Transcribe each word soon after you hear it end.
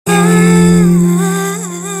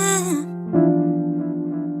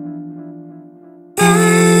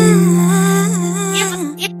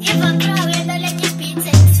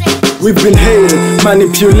We've been hated,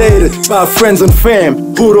 manipulated by friends and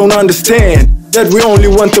fam who don't understand that we only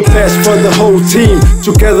want the best for the whole team.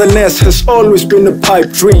 Togetherness has always been a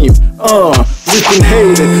pipe dream. We've been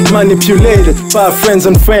hated, manipulated by friends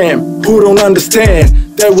and fam who don't understand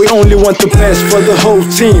that we only want the best for the whole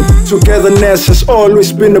team. Togetherness has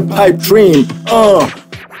always been a pipe dream.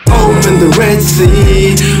 Open the Red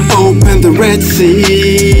Sea, open the Red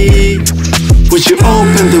Sea. Would you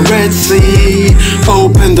open the Red Sea,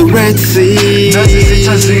 open the Red Sea. Open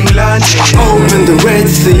the Red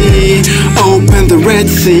Sea, open the Red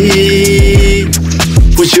Sea.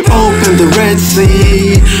 Would you open the Red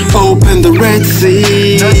Sea, open the Red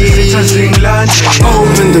Sea.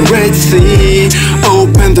 Open the Red Sea,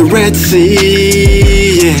 open the Red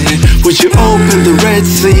Sea, yeah. Would you open the Red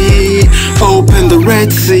Sea, open the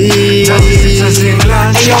Red Sea.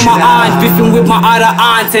 Hey yo, my aunt beefing with my other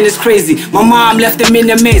aunts and it's crazy. My mom left them in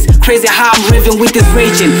a maze. Crazy how I'm raving with this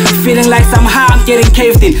raging. Feeling like somehow I'm getting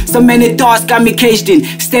caved in. So many thoughts got me caged in.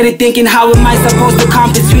 Steady thinking how am I supposed to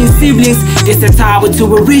come between siblings. This a tower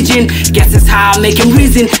to a region. Guess it's how I make him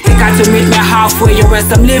reason. They got to meet me halfway or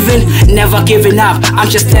else I'm living. Never giving up, I'm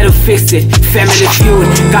just let them fix it. Family feud,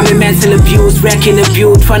 got me mental abused. Wrecking the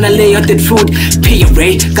view, trying to lay out the truth. P.A.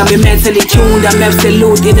 got me mentally tuned. I'm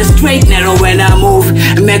absolute in a straight narrow when I move.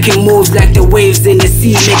 Making moves like the waves in the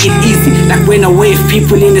sea. Make it easy, like when I wave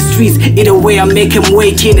people in the streets. Either way I make him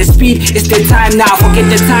wake in the speed. It's the time now, forget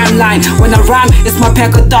the timeline. When I rhyme, it's my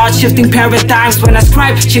pack of thoughts. Shifting paradigms. When I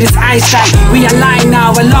scribe, shit is Einstein. We align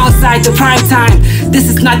now alongside the prime time. This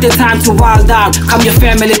is not the time to wild out. Calm your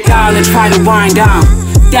family down and try to wind down.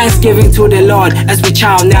 Thanksgiving to the Lord as we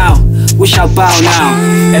chow now. We shall bow now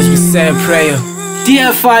as we say a prayer.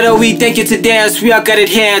 Dear Father, we thank you today as we are gathered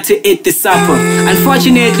here to eat the supper.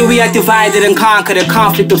 Unfortunately, we are divided and conquer the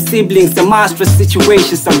conflict of siblings, the monstrous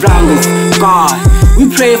situations around us. God, we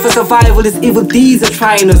pray for survival as evil deeds are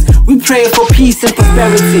trying us. We pray for peace and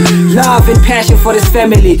prosperity, love and passion for this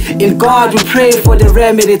family. In God, we pray for the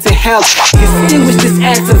remedy to help distinguish this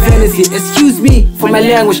act of vanity. Excuse me for my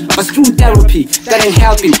language, but through therapy, that ain't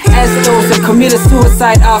helping. As those that committed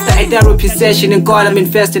suicide after a therapy session, in God I'm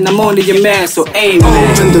investing, I'm only a man, so amen.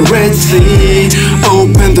 Open the Red Sea,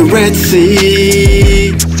 open the Red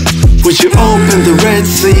Sea. Would you open the Red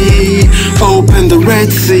Sea, open the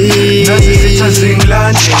Red Sea.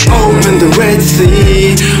 Open the Red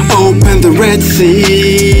Sea, open the Red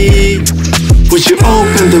Sea. Would you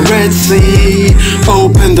open the Red Sea,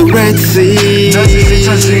 open the Red Sea.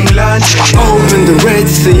 Open the Red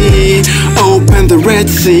Sea, open the Red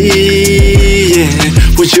Sea, yeah.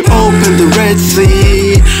 Would you open the Red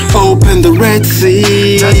Sea, open the Red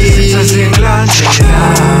Sea.